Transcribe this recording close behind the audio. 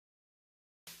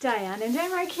Diane in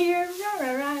Denmark here.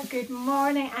 Good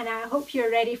morning, and I hope you're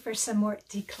ready for some more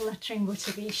decluttering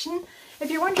motivation.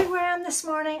 If you're wondering where I am this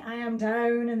morning, I am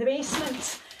down in the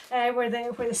basement where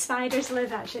the spiders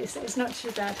live. Actually, it's not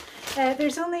too bad.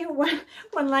 There's only one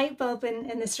light bulb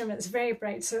in this room. It's very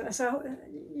bright, so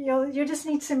you'll just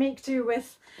need to make do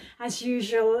with, as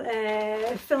usual,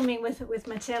 filming with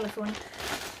my telephone.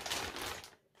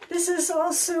 This is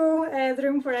also the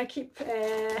room where I keep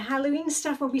Halloween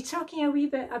stuff. We'll be talking a wee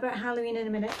bit about Halloween in a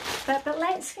minute, but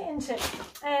let's get into it.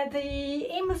 The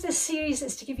aim of this series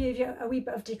is to give you a wee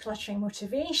bit of decluttering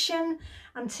motivation.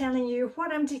 I'm telling you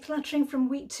what I'm decluttering from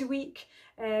week to week,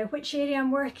 which area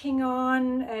I'm working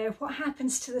on, what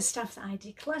happens to the stuff that I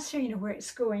declutter, you know, where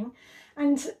it's going.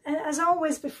 And as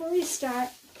always, before we start,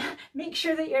 make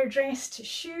sure that you're dressed to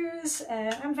shoes.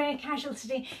 I'm very casual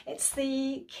today. It's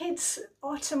the kids'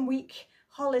 autumn week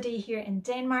holiday here in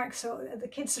Denmark, so the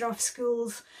kids are off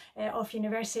schools, off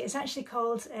university. It's actually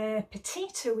called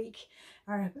Potato Week,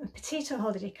 or potato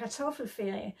holiday, Kartoffel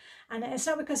ferie. And it's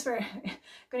not because we're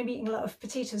going to be eating a lot of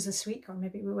potatoes this week, or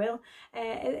maybe we will.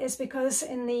 It's because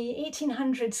in the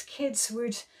 1800s, kids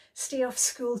would stay off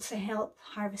school to help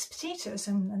harvest potatoes,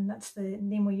 and that's the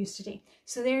name we use today.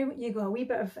 So there you go, a wee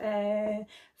bit of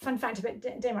fun fact about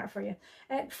Denmark for you.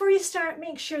 Before you start,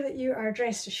 make sure that you are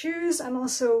dressed to shoes. I'm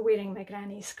also wearing my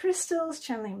granny's crystals,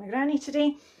 channeling my granny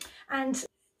today. And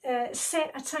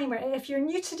set a timer. If you're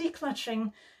new to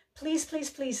decluttering, please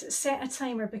set a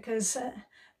timer, because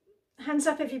hands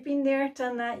up if you've been there,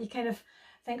 done that, you kind of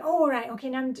think, oh right, okay,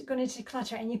 now I'm going to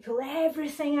declutter, and you pull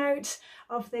everything out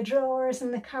of the drawers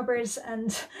and the cupboards,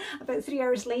 and about 3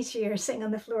 hours later you're sitting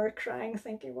on the floor crying,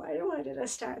 thinking, why did I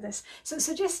start this?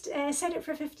 So just set it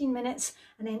for 15 minutes,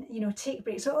 and then, you know, take a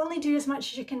break. So only do as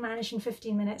much as you can manage in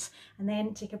 15 minutes, and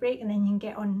then take a break, and then you can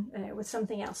get on with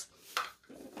something else.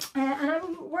 And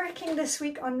I'm working this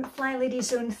week on Flylady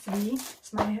Zone 3.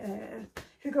 It's my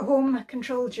Who Go Home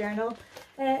control journal.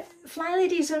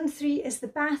 Flylady Zone 3 is the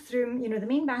bathroom, you know, the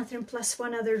main bathroom plus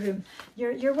one other room.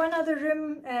 Your one other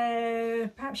room,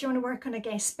 perhaps you want to work on a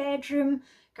guest bedroom,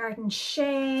 garden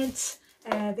shed,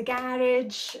 the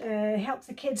garage, help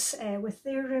the kids with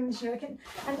their rooms, you know,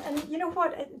 and you know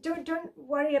what, don't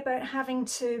worry about having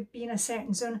to be in a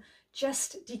certain zone.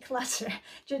 Just declutter.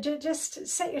 Just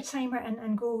set your timer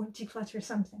and go declutter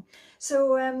something.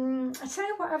 So I tell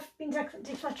you what, I've been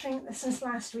decluttering since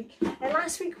last week.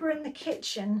 Last week we were in the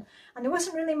kitchen, and there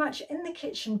wasn't really much in the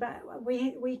kitchen, but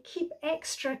we keep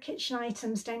extra kitchen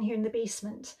items down here in the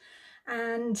basement.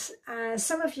 And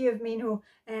some of you may know,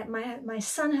 my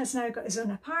son has now got his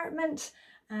own apartment,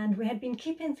 and we had been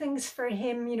keeping things for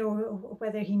him, you know,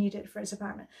 whether he needed it for his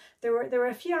apartment. There were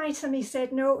a few items he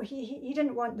said no, he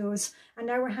didn't want those, and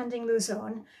now we're handing those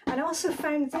on. And I also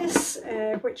found this,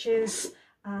 which is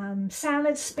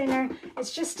salad spinner.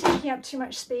 It's just taking up too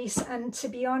much space, and to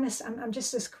be honest, I'm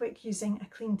just as quick using a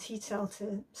clean tea towel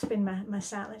to spin my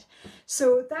salad.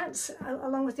 So that's,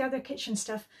 along with the other kitchen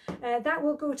stuff, that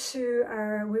will go to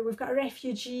our, we've got a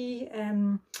refugee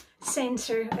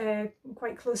centre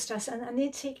quite close to us, and they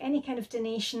take any kind of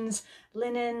donations,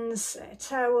 linens,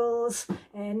 towels,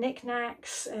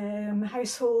 knickknacks,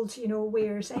 household, you know,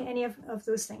 wares, any of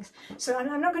those things. So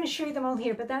I'm not going to show you them all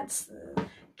here, but that's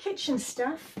kitchen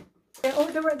stuff.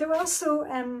 Oh, there were also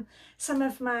some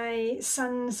of my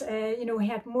son's, you know, he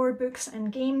had more books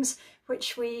and games,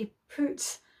 which we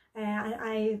put,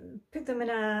 I put them in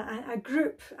a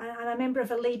group. I'm a member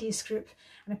of a ladies group,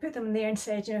 and I put them in there and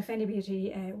said, you know, if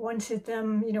anybody wanted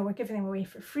them, you know, we're giving them away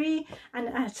for free. And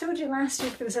I told you last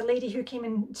week there was a lady who came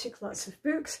and took lots of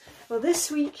books. Well,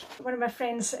 this week, one of my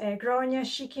friends, Grania,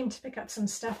 she came to pick up some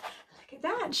stuff. Look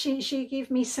at that, she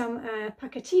gave me some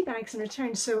pack tea bags in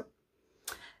return. So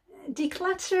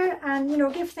declutter and, you know,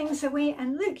 give things away,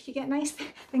 and look, you get nice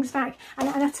things back. And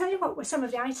I'll tell you what some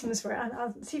of the items were, and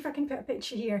I'll see if I can put a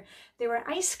picture here. They were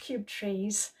ice cube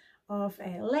trays of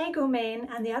Lego men,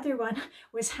 and the other one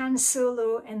was Han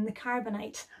Solo in the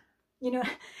carbonite, you know,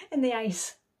 in the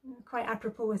ice. Quite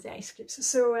apropos with the ice cubes.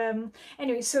 So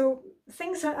anyway, so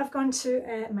things that I've gone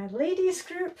to my ladies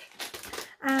group.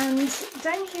 And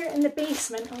down here in the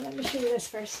basement, oh, let me show you this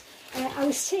first. I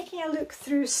was taking a look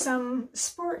through some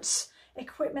sports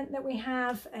equipment that we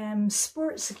have,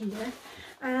 sports gear,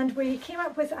 and we came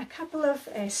up with a couple of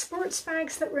sports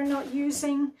bags that we're not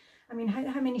using. I mean,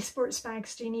 how many sports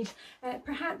bags do you need?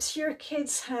 Perhaps your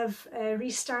kids have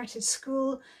restarted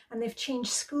school and they've changed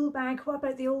school bag. What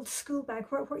about the old school bag?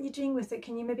 What are you doing with it?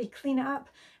 Can you maybe clean it up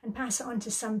and pass it on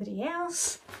to somebody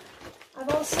else?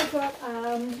 I've also got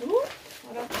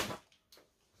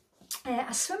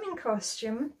a swimming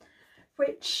costume,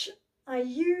 which I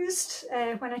used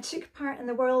when I took part in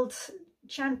the World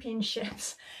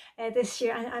Championships this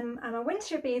year. I'm a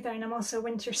winter bather and I'm also a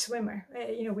winter swimmer.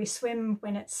 You know, we swim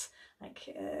when it's like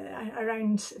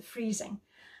around freezing.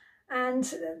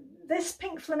 And this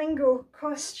pink flamingo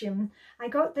costume, I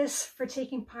got this for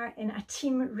taking part in a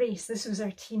team race. This was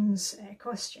our team's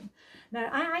costume. Now,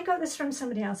 I got this from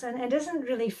somebody else and it doesn't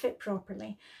really fit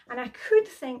properly. And I could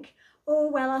think, oh,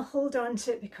 well, I'll hold on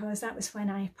to it because that was when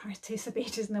I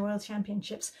participated in the World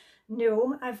Championships.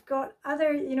 No, I've got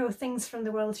other, you know, things from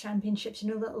the World Championships, you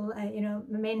know, little, you know,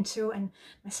 memento and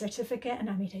my certificate, and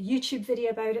I made a YouTube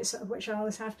video about it, sort of, which I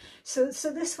always have. So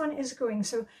this one is going.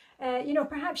 So, you know,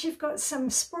 perhaps you've got some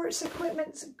sports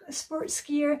equipment, sports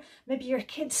gear, maybe your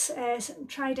kids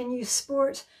tried a new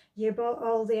sport, you bought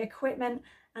all the equipment,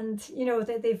 and, you know,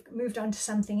 they've moved on to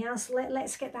something else.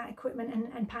 Let's get that equipment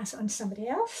and pass it on to somebody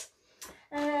else.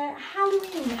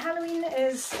 Halloween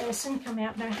is soon coming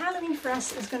up. Now, Halloween for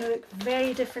us is going to look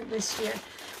very different this year.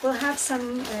 We'll have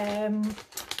some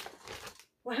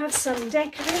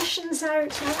decorations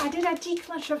out. I did a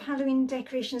declutter of Halloween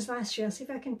decorations last year. I'll see if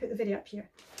I can put the video up here.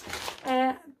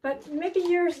 But maybe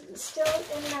you're still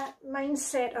in that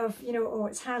mindset of, you know, oh,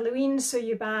 it's Halloween, so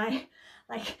you buy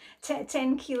like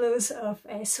 10 kilos of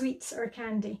sweets or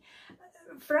candy.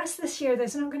 For us this year,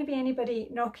 there's not going to be anybody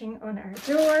knocking on our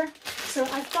door. So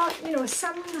I've got, you know,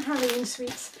 some Halloween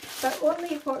sweets, but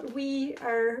only what we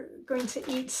are going to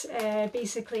eat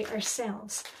basically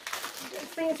ourselves.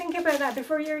 Think about that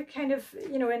before you're kind of,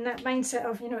 you know, in that mindset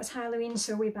of, you know, it's Halloween,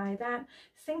 so we buy that.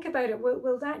 Think about it.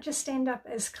 Will that just end up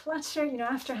as clutter? You know,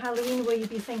 after Halloween, will you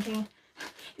be thinking,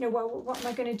 you know, what am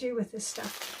I going to do with this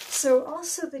stuff? So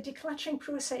also the decluttering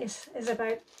process is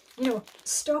about, you know,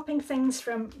 stopping things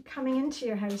from coming into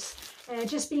your house,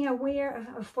 just being aware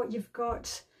of what you've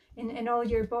got in all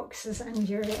your boxes and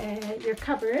your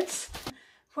cupboards.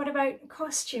 What about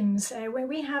costumes?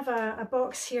 We have a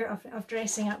box here of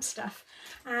dressing up stuff,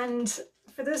 and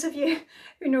for those of you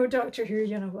who know Doctor Who,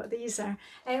 you know what these are.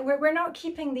 We're not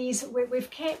keeping these. We've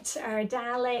kept our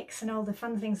Daleks and all the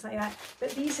fun things like that,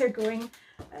 but these are going.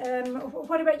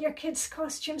 What about your kids'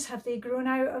 costumes? Have they grown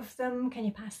out of them? Can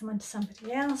you pass them on to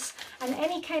somebody else? And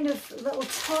any kind of little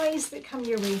toys that come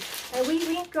your way.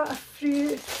 We've got a few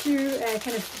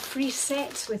kind of free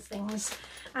sets with things.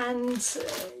 And,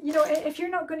 you know, if you're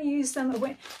not going to use them, and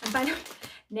by the way,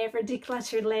 never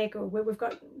decluttered Lego. We've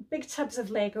got big tubs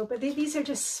of Lego, but these are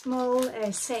just small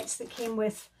sets that came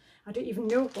with, I don't even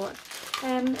know what.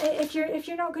 If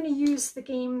you're not going to use the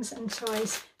games and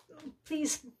toys,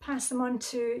 please pass them on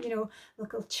to, you know,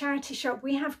 local charity shop.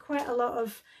 We have quite a lot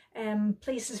of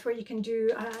places where you can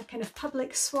do a kind of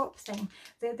public swap thing.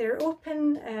 They're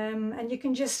open and you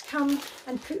can just come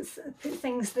and put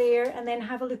things there and then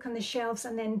have a look on the shelves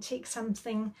and then take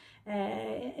something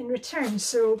in return.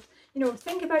 So, you know,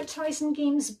 think about toys and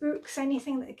games, books,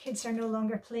 anything that the kids are no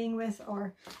longer playing with,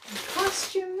 or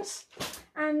costumes.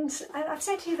 And I've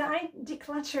said to you that I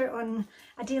declutter on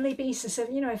a daily basis. So,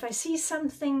 you know, if I see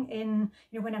something in,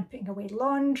 you know, when I'm putting away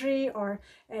laundry or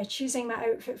choosing my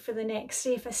outfit for the next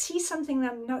day, if I see something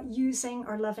that I'm not using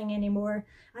or loving anymore,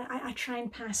 I try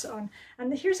and pass it on.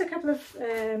 And here's a couple of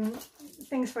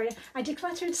things for you. I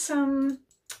decluttered some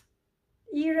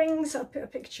earrings. I'll put a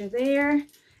picture there.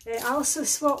 I also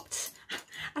swapped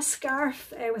a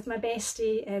scarf with my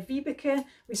bestie Vibeke.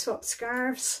 We swapped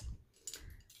scarves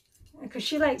because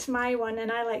she liked my one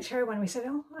and I liked her one. We said,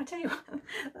 oh, I tell you what,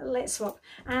 let's swap.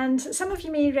 And some of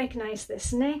you may recognise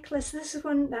this necklace. This is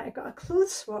one that I got a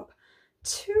clothes swap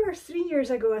 2 or 3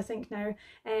 years ago, I think now,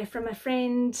 from a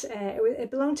friend. It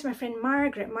belonged to my friend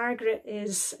Margaret. Margaret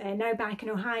is now back in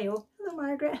Ohio. Hello,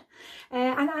 Margaret.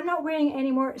 And I'm not wearing it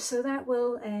anymore, so that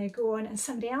will go on and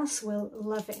somebody else will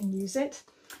love it and use it.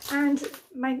 And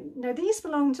now these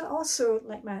belong to also,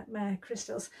 like my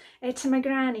crystals, to my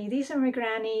granny. These are my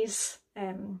granny's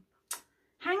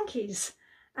hankies.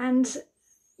 And,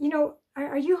 you know,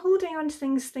 are you holding on to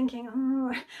things thinking,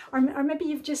 oh, or maybe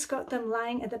you've just got them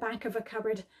lying at the back of a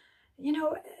cupboard. You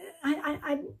know,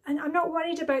 I'm not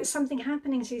worried about something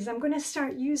happening to these. I'm going to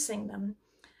start using them.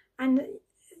 And,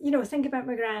 you know, think about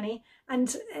my granny.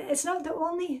 And it's not the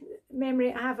only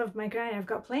memory I have of my granny. I've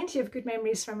got plenty of good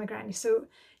memories from my granny. So,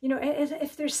 you know,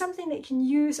 if there's something that you can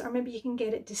use, or maybe you can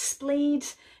get it displayed,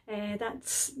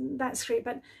 that's great.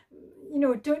 But, you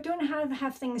know, don't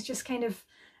have things just kind of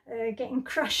getting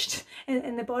crushed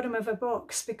in the bottom of a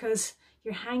box because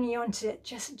you're hanging on to it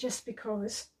just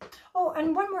because. Oh,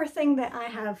 and one more thing that I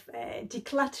have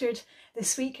decluttered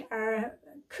this week. Our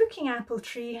cooking apple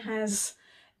tree has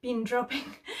been dropping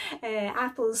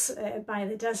apples by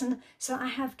the dozen, so I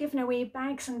have given away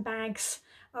bags and bags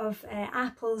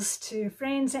apples to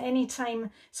friends at any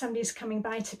time somebody's coming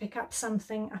by to pick up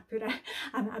something. I put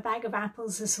a bag of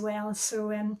apples as well.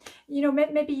 So you know,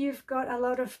 maybe you've got a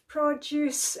lot of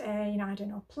produce, you know, I don't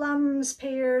know, plums,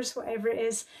 pears, whatever it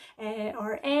is,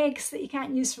 or eggs that you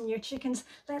can't use from your chickens.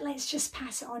 Let's just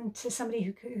pass it on to somebody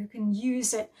who can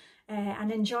use it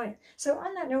and enjoy it. So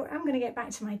on that note, I'm going to get back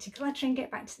to my decluttering, get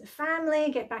back to the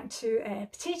family, get back to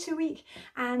potato week,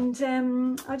 and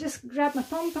I'll just grab my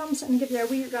pom-poms and give you a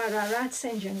wee rah-rah-rah to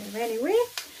send you on your merry way.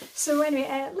 So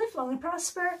anyway, live long and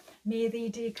prosper. May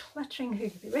the decluttering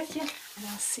hook be with you, and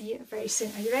I'll see you very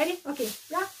soon. Are you ready? Okay,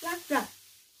 rah, rah, rah.